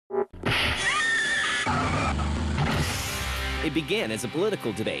It began as a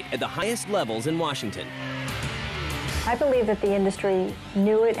political debate at the highest levels in Washington. I believe that the industry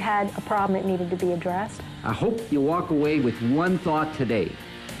knew it had a problem that needed to be addressed. I hope you walk away with one thought today,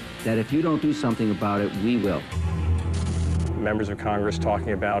 that if you don't do something about it, we will. Members of Congress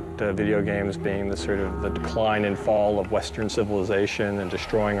talking about video games being the sort of the decline and fall of Western civilization and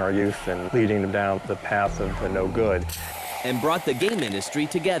destroying our youth and leading them down the path of no good. And brought the game industry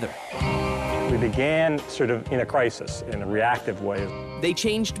together. We began sort of in a crisis, in a reactive way. They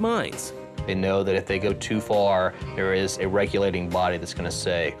changed minds. They know that if they go too far, there is a regulating body that's going to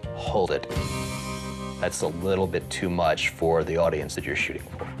say, hold it. That's a little bit too much for the audience that you're shooting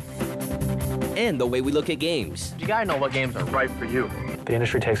for. And the way we look at games. You gotta know what games are right for you. The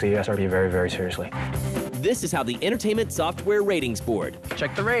industry takes the ESRB very, very seriously. This is how the Entertainment Software Ratings Board,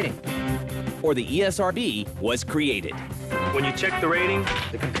 Check the rating. or the ESRB, was created. When you check the rating,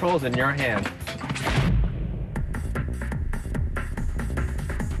 the control's in your hand.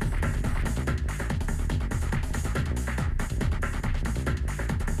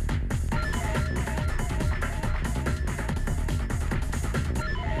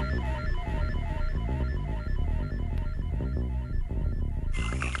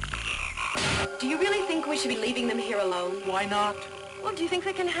 Do you really think we should be leaving them here alone? Why not? Well, do you think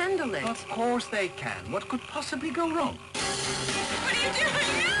they can handle it? Of course they can. What could possibly go wrong? What are you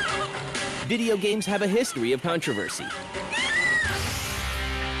doing now? Video games have a history of controversy.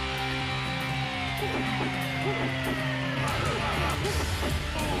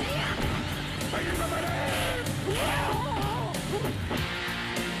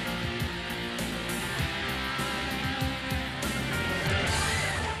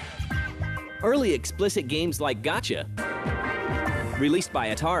 Early explicit games like Gotcha, released by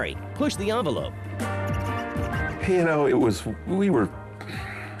Atari, pushed the envelope. You know, we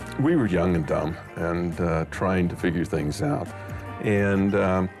were young and dumb and trying to figure things out. And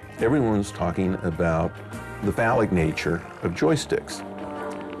everyone was talking about the phallic nature of joysticks.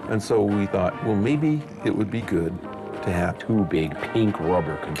 And so we thought, well, maybe it would be good to have Two big pink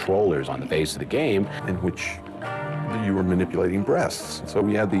rubber controllers on the base of the game. in which you were manipulating breasts. So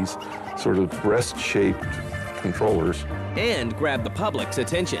we had these sort of breast-shaped controllers. And grabbed the public's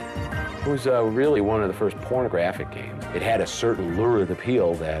attention. It was really one of the first pornographic games. It had a certain lurid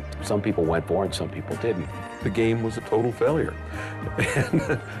appeal that some people went for and some people didn't. The game was a total failure.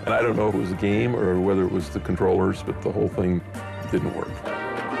 And I don't know if it was the game or whether it was the controllers, but the whole thing didn't work.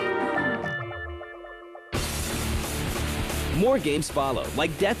 More games followed,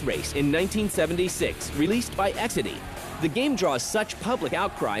 like Death Race in 1976, released by Exidy. The game draws such public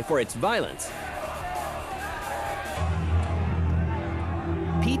outcry for its violence.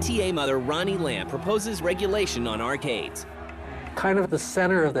 PTA mother Ronnie Lamb proposes regulation on arcades. Kind of the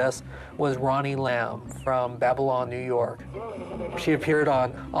center of this was Ronnie Lamb from Babylon, New York. She appeared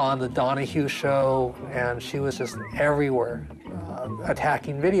on the Donahue show, and she was just everywhere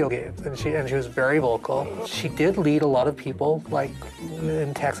attacking video games, and she was very vocal. She did lead a lot of people, like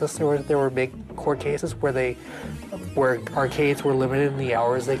in Texas, there were big court cases where arcades were limited in the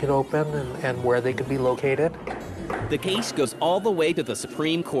hours they could open and where they could be located. The case goes all the way to the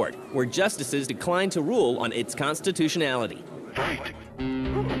Supreme Court, where justices declined to rule on its constitutionality.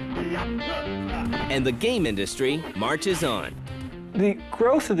 And the game industry marches on. The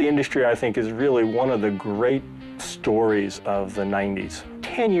growth of the industry, I think, is really one of the great stories of the 90s.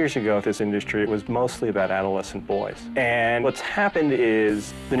 10 years ago, this industry was mostly about adolescent boys. And what's happened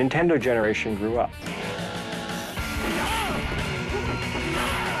is the Nintendo generation grew up.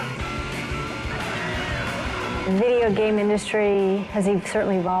 The video game industry has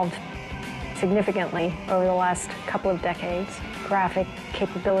certainly evolved significantly over the last couple of decades. Graphic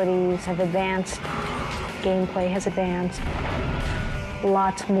capabilities have advanced, gameplay has advanced.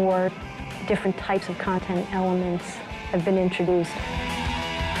 Lots more different types of content elements have been introduced.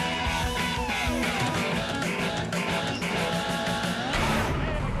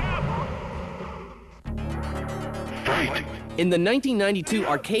 In the 1992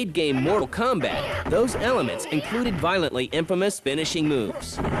 arcade game Mortal Kombat, those elements included violently infamous finishing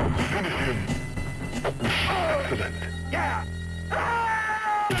moves.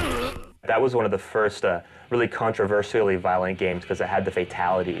 That was one of the first really controversially violent games because it had the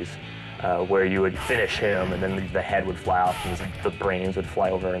fatalities where you would finish him and then the head would fly off and the brains would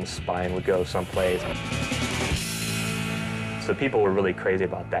fly over and the spine would go someplace. So people were really crazy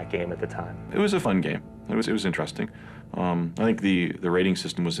about that game at the time. It was a fun game. It was interesting. I think the rating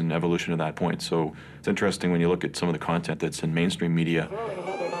system was an evolution at that point, so it's interesting when you look at some of the content that's in mainstream media.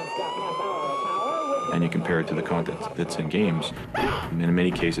 and you compare it to the content that's in games, in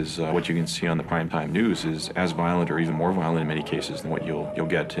many cases, what you can see on the primetime news is as violent or even more violent in many cases than what you'll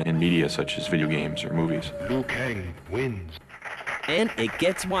get in media such as video games or movies. Liu Kang wins. And it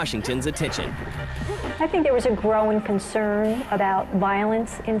gets Washington's attention. I think there was a growing concern about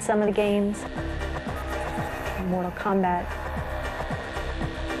violence in some of the games. Mortal Kombat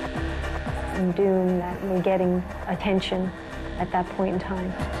and Doom that were getting attention at that point in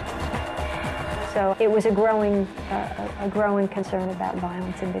time. So it was a growing concern about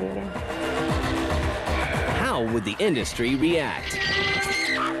violence in video games. How would the industry react?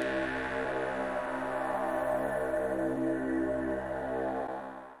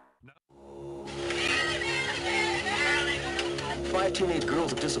 Five teenage girls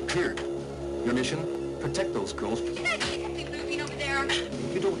have disappeared. Your mission? Protect those girls. You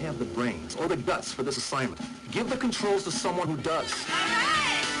don't have the brains or the guts for this assignment. Give the controls to someone who does.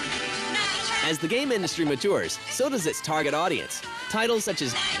 As the game industry matures, so does its target audience. Titles such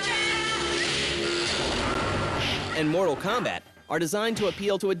as and Mortal Kombat are designed to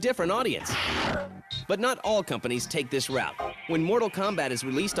appeal to a different audience. But not all companies take this route. When Mortal Kombat is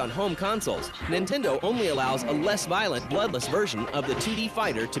released on home consoles, Nintendo only allows a less violent, bloodless version of the 2D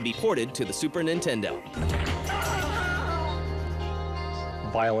fighter to be ported to the Super Nintendo.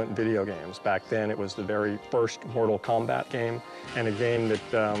 Violent video games. Back then, it was the very first Mortal Kombat game, and a game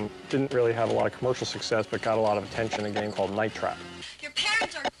that didn't really have a lot of commercial success, but got a lot of attention, a game called Night Trap. Your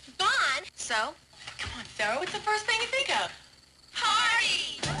parents are gone, so come on, Pharaoh, what's the first thing you think of?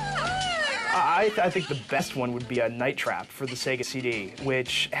 Party! I think the best one would be a Night Trap for the Sega CD,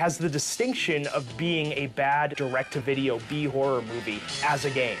 which has the distinction of being a bad direct-to-video B-horror movie as a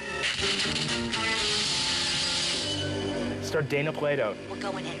game. Starred Dana Plato. We're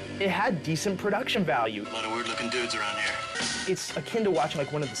going in. It had decent production value. A lot of weird-looking dudes around here. It's akin to watching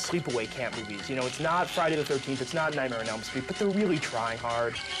like one of the sleepaway camp movies. You know, it's not Friday the 13th, it's not Nightmare on Elm Street, but they're really trying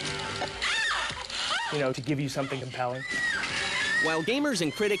hard, you know, to give you something compelling. While gamers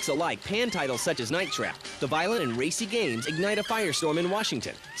and critics alike pan titles such as Night Trap, the violent and racy games ignite a firestorm in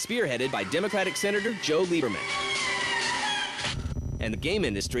Washington, spearheaded by Democratic Senator Joe Lieberman. And the game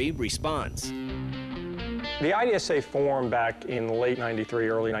industry responds. The IDSA formed back in late '93,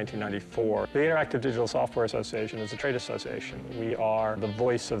 early 1994. The Interactive Digital Software Association is a trade association. We are the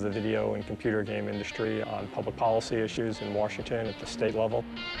voice of the video and computer game industry on public policy issues in Washington at the state level.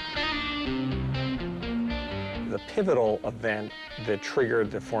 The pivotal event that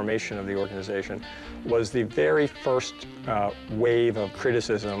triggered the formation of the organization was the very first wave of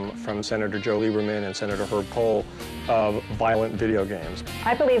criticism from Senator Joe Lieberman and Senator Herb Kohl of violent video games.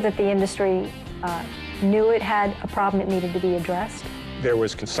 I believe that the industry knew it had a problem that needed to be addressed. There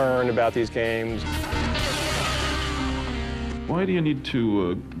was concern about these games. Why do you need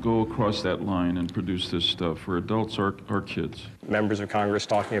to go across that line and produce this stuff for adults or kids? Members of Congress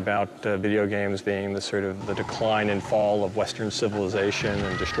talking about video games being the sort of the decline and fall of Western civilization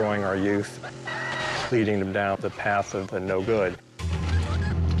and destroying our youth, leading them down the path of the no good.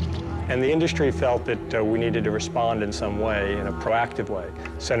 And the industry felt that we needed to respond in some way, in a proactive way.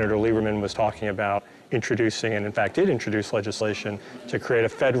 Senator Lieberman was talking about introducing, and in fact did introduce legislation to create a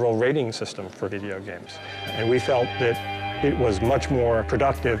federal rating system for video games. And we felt that it was much more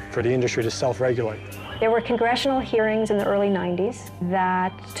productive for the industry to self-regulate. There were congressional hearings in the early 90s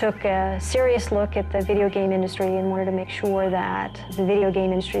that took a serious look at the video game industry and wanted to make sure that the video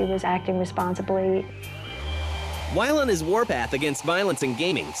game industry was acting responsibly. While on his warpath against violence in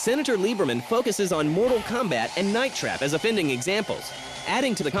gaming, Senator Lieberman focuses on Mortal Kombat and Night Trap as offending examples.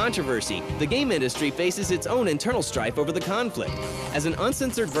 Adding to the controversy, the game industry faces its own internal strife over the conflict. As an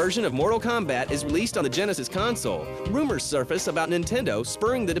uncensored version of Mortal Kombat is released on the Genesis console, rumors surface about Nintendo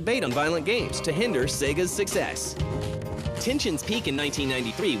spurring the debate on violent games to hinder Sega's success. Tensions peak in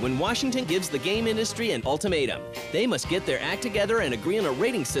 1993 when Washington gives the game industry an ultimatum. They must get their act together and agree on a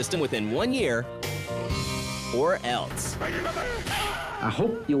rating system within 1 year, or else. I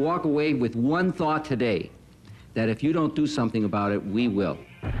hope you walk away with one thought today, that if you don't do something about it, we will.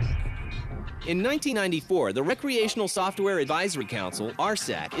 In 1994, the Recreational Software Advisory Council,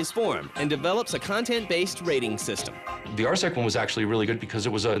 RSAC, is formed and develops a content-based rating system. The RSAC one was actually really good because it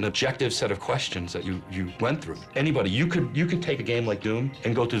was an objective set of questions that you went through. Anybody, you could take a game like Doom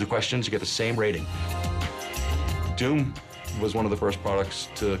and go through the questions, you get the same rating. Doom was one of the first products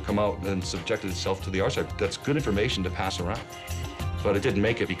to come out and subjected itself to the RSAC. That's good information to pass around. But it didn't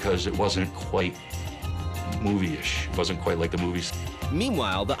make it because it wasn't quite movie-ish. It wasn't quite like the movies.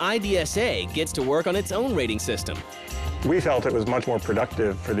 Meanwhile, the IDSA gets to work on its own rating system. We felt it was much more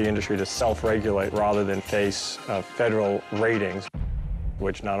productive for the industry to self-regulate rather than face federal ratings.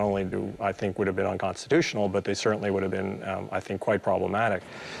 which not only do I think would have been unconstitutional, but they certainly would have been, I think, quite problematic.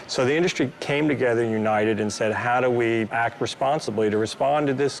 So the industry came together united and said, how do we act responsibly to respond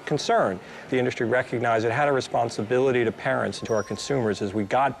to this concern? The industry recognized it had a responsibility to parents and to our consumers as we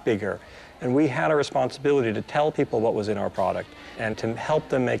got bigger. And we had a responsibility to tell people what was in our product and to help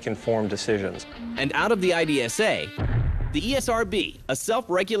them make informed decisions. And out of the IDSA, the ESRB, a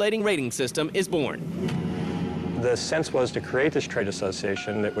self-regulating rating system, is born. The sense was to create this trade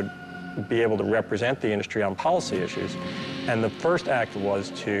association that would be able to represent the industry on policy issues. And the first act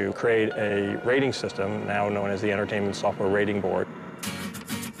was to create a rating system, now known as the Entertainment Software Rating Board.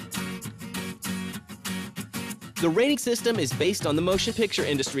 The rating system is based on the motion picture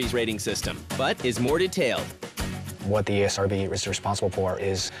industry's rating system, but is more detailed. What the ESRB is responsible for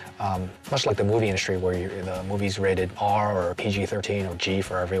is much like the movie industry, where the movie's rated R or PG-13 or G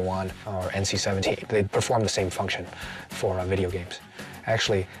for everyone, or NC-17. They perform the same function for video games.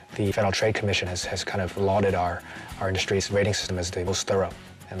 Actually, the Federal Trade Commission has kind of lauded our industry's rating system as the most thorough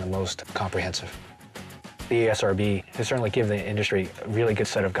and the most comprehensive. The ESRB has certainly given the industry a really good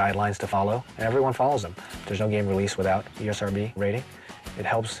set of guidelines to follow, and everyone follows them. There's no game released without ESRB rating. It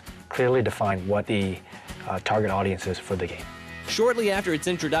helps clearly define what the target audience is for the game. Shortly after its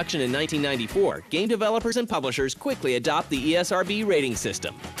introduction in 1994, game developers and publishers quickly adopt the ESRB rating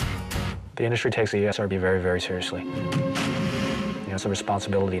system. The industry takes the ESRB very, very seriously. It's a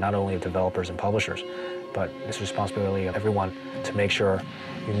responsibility not only of developers and publishers, but it's a responsibility of everyone to make sure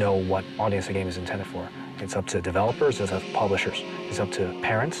you know what audience the game is intended for. It's up to developers, it's up to publishers, it's up to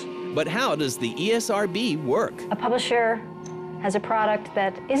parents. But how does the ESRB work? A publisher has a product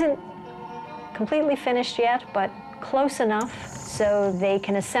that isn't completely finished yet, but close enough so they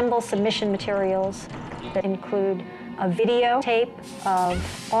can assemble submission materials that include a video tape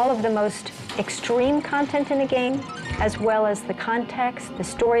of all of the most extreme content in a game, as well as the context, the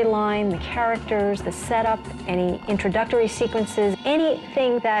storyline, the characters, the setup, any introductory sequences,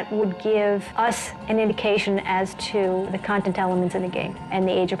 anything that would give us an indication as to the content elements in the game and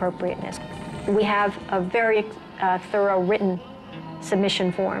the age appropriateness. We have a very thorough written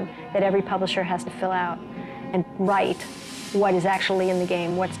submission form that every publisher has to fill out and write what is actually in the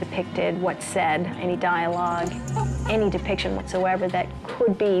game, what's depicted, what's said, any dialogue, any depiction whatsoever that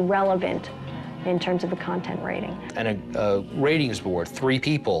could be relevant in terms of the content rating. And a ratings board, 3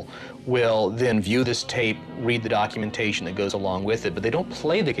 people, will then view this tape, read the documentation that goes along with it, but they don't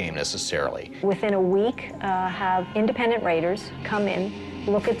play the game necessarily. Within a week, have independent raters come in,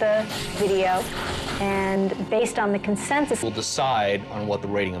 look at the video, and based on the consensus, We'll decide on what the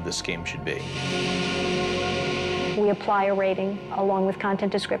rating of this game should be. we apply a rating along with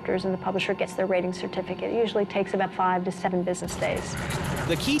content descriptors, and the publisher gets their rating certificate. It usually takes about 5 to 7 business days.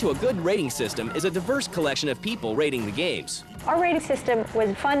 The key to a good rating system is a diverse collection of people rating the games. Our rating system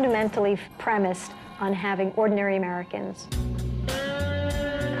was fundamentally premised on having ordinary Americans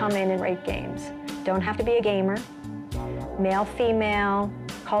come in and rate games. Don't have to be a gamer. Male, female,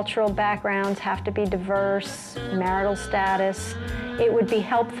 cultural backgrounds have to be diverse, marital status. It would be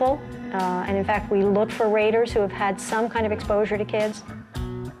helpful, and in fact, we look for raters who have had some kind of exposure to kids.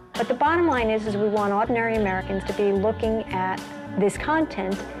 But the bottom line is we want ordinary Americans to be looking at this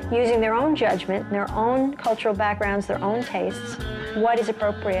content using their own judgment, their own cultural backgrounds, their own tastes, what is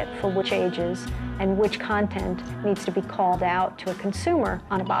appropriate for which ages, and which content needs to be called out to a consumer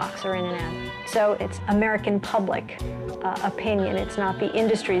on a box or in an ad. So it's American public opinion, it's not the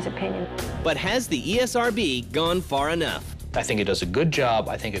industry's opinion. But has the ESRB gone far enough? I think it does a good job.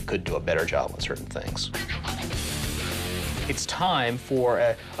 I think it could do a better job on certain things. It's time for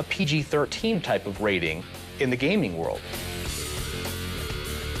a PG-13 type of rating in the gaming world.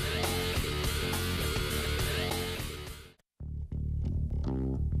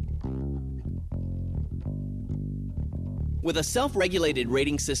 With a self-regulated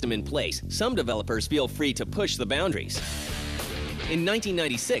rating system in place, some developers feel free to push the boundaries. In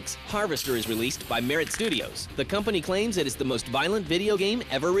 1996, Harvester is released by Merit Studios. The company claims it is the most violent video game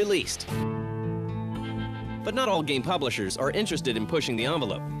ever released. But not all game publishers are interested in pushing the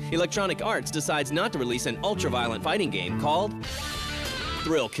envelope. Electronic Arts decides not to release an ultra-violent fighting game called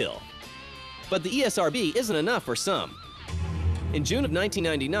Thrill Kill. But the ESRB isn't enough for some. In June of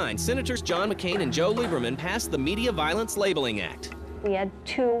 1999, Senators John McCain and Joe Lieberman passed the Media Violence Labeling Act. We had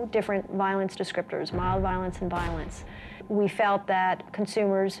 2 different violence descriptors, mild violence and violence. We felt that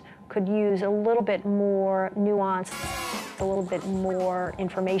consumers could use a little bit more nuance, a little bit more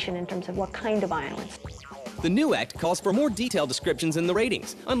information in terms of what kind of violence. The new act calls for more detailed descriptions in the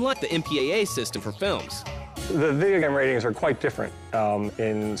ratings, unlike the MPAA system for films. The video game ratings are quite different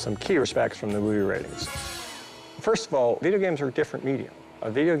in some key respects from the movie ratings. First of all, video games are a different medium. A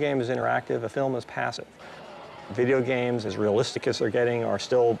video game is interactive, a film is passive. Video games, as realistic as they're getting, are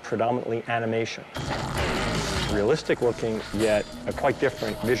still predominantly animation. Realistic looking, yet quite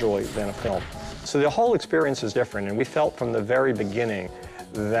different visually than a film. So the whole experience is different, and we felt from the very beginning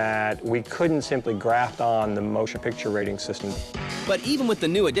that we couldn't simply graft on the motion picture rating system. But even with the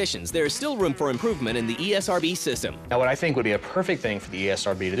new additions, there is still room for improvement in the ESRB system. Now, what I think would be a perfect thing for the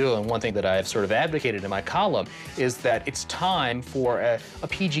ESRB to do, and one thing that I've sort of advocated in my column, is that it's time for a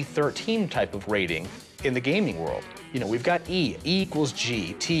PG-13 type of rating in the gaming world. You know, we've got E equals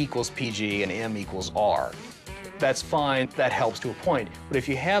G, T equals PG, and M equals R. That's fine, that helps to a point. But if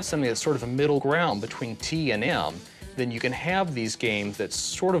you have something that's sort of a middle ground between T and M, then you can have these games that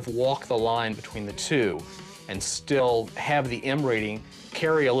sort of walk the line between the two and still have the M rating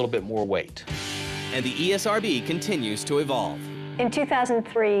carry a little bit more weight. And the ESRB continues to evolve. In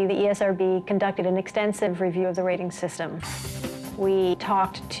 2003, the ESRB conducted an extensive review of the rating system. We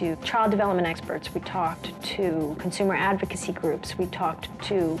talked to child development experts, we talked to consumer advocacy groups, we talked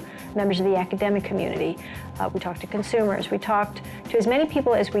to members of the academic community, we talked to consumers, we talked to as many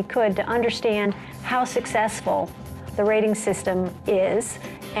people as we could to understand how successful the rating system is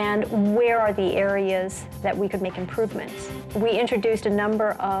and where are the areas that we could make improvements. We introduced a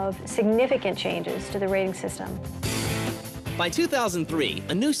number of significant changes to the rating system. By 2003,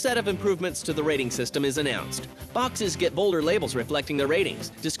 a new set of improvements to the rating system is announced. Boxes get bolder labels reflecting their ratings,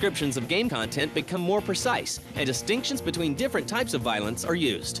 descriptions of game content become more precise, and distinctions between different types of violence are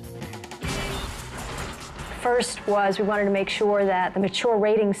used. First was we wanted to make sure that the mature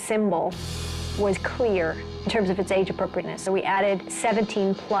rating symbol was clear in terms of its age appropriateness. So we added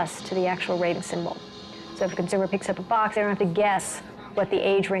 17 plus to the actual rating symbol. So if a consumer picks up a box, they don't have to guess what the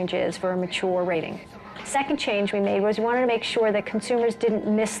age range is for a mature rating. Second change we made was we wanted to make sure that consumers didn't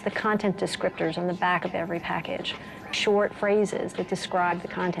miss the content descriptors on the back of every package. Short phrases that describe the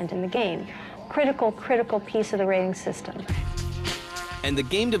content in the game. Critical piece of the rating system. And the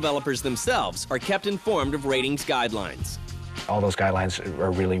game developers themselves are kept informed of ratings guidelines. All those guidelines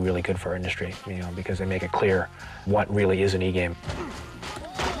are really, really good for our industry, you know, because they make it clear what really is an E-game.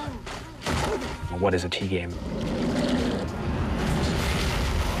 What is a T-game?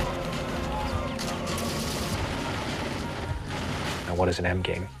 And what is an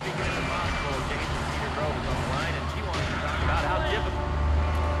M-game?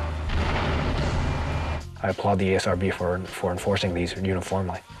 I applaud the ESRB for enforcing these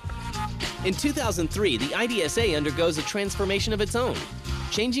uniformly. In 2003, the IDSA undergoes a transformation of its own,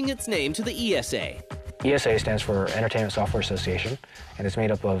 changing its name to the ESA. ESA stands for Entertainment Software Association, and it's made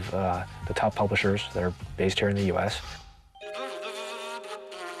up of the top publishers that are based here in the U.S.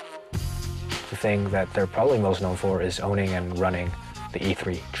 The thing that they're probably most known for is owning and running the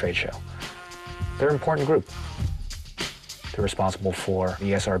E3 trade show. They're an important group. They're responsible for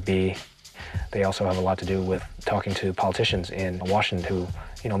the ESRB. They also have a lot to do with talking to politicians in Washington who,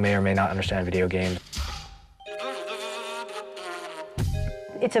 you know, may or may not understand video games.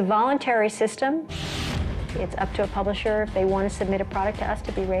 It's a voluntary system. It's up to a publisher if they want to submit a product to us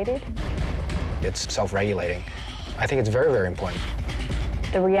to be rated. It's self-regulating. I think it's very, very important.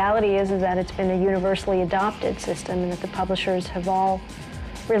 The reality is that it's been a universally adopted system and that the publishers have all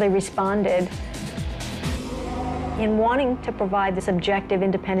really responded in wanting to provide this objective,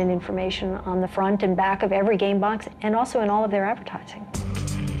 independent information on the front and back of every game box and also in all of their advertising.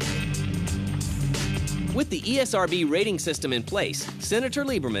 With the ESRB rating system in place, Senator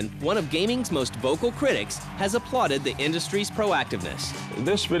Lieberman, one of gaming's most vocal critics, has applauded the industry's proactiveness.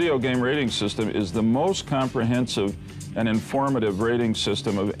 This video game rating system is the most comprehensive and informative rating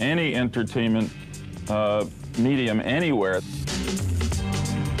system of any entertainment medium anywhere.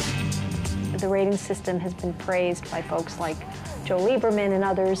 The rating system has been praised by folks like Joe Lieberman and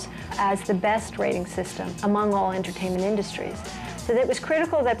others as the best rating system among all entertainment industries. So it was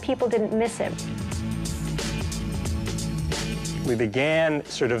critical that people didn't miss it. We began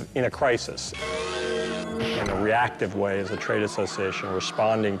sort of in a crisis, in a reactive way as a trade association,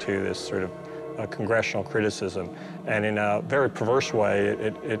 responding to this sort of congressional criticism. And in a very perverse way,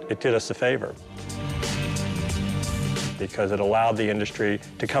 it did us a favor, because it allowed the industry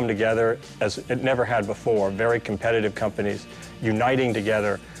to come together as it never had before, very competitive companies uniting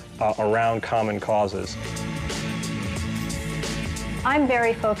together around common causes. I'm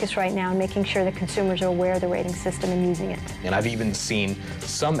very focused right now on making sure that consumers are aware of the rating system and using it. And I've even seen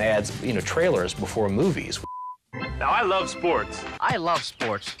some ads, you know, trailers before movies. Now, I love sports. I love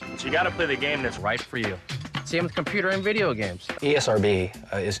sports. But you got to play the game that's right for you. Same with computer and video games. ESRB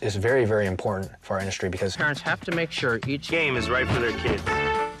is very, very important for our industry because parents have to make sure each game is right for their kids.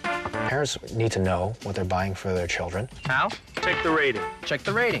 Parents need to know what they're buying for their children. How? Check the rating. Check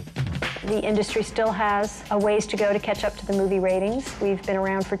the rating. The industry still has a ways to go to catch up to the movie ratings. We've been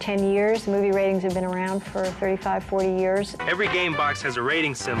around for 10 years. The movie ratings have been around for 35, 40 years. Every game box has a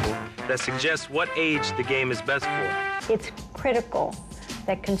rating symbol that suggests what age the game is best for. It's critical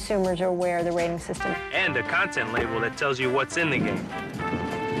that consumers are aware of the rating system. And a content label that tells you what's in the game.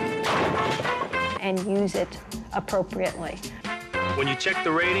 And use it appropriately. When you check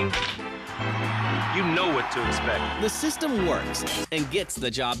the rating, you know what to expect. The system works and gets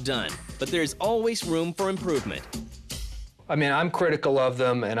the job done, but there's always room for improvement. I mean, I'm critical of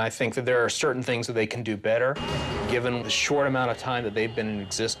them, and I think that there are certain things that they can do better. Given the short amount of time that they've been in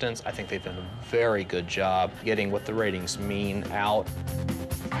existence, I think they've done a very good job getting what the ratings mean out.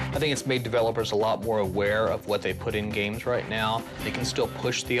 I think it's made developers a lot more aware of what they put in games right now. They can still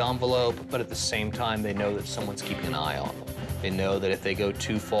push the envelope, but at the same time, they know that someone's keeping an eye on them. They know that if they go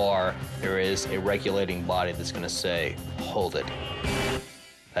too far, there is a regulating body that's going to say, hold it.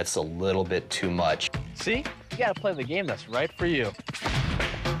 That's a little bit too much. See? You gotta play the game that's right for you.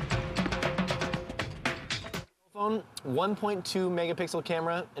 Phone, 1.2 megapixel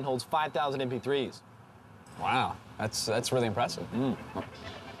camera and holds 5,000 MP3s. Wow, that's really impressive. Hold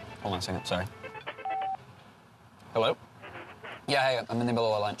on a second, sorry. Hello? Yeah, hey, I'm in the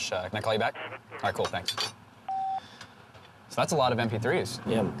middle of lunch. Can I call you back? All right, cool, thanks. So that's a lot of MP3s.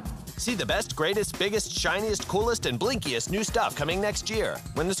 Yeah. See the best, greatest, biggest, shiniest, coolest, and blinkiest new stuff coming next year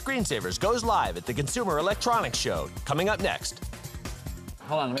when the Screensavers goes live at the Consumer Electronics Show. Coming up next.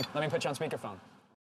 Hold on, let me put you on speakerphone.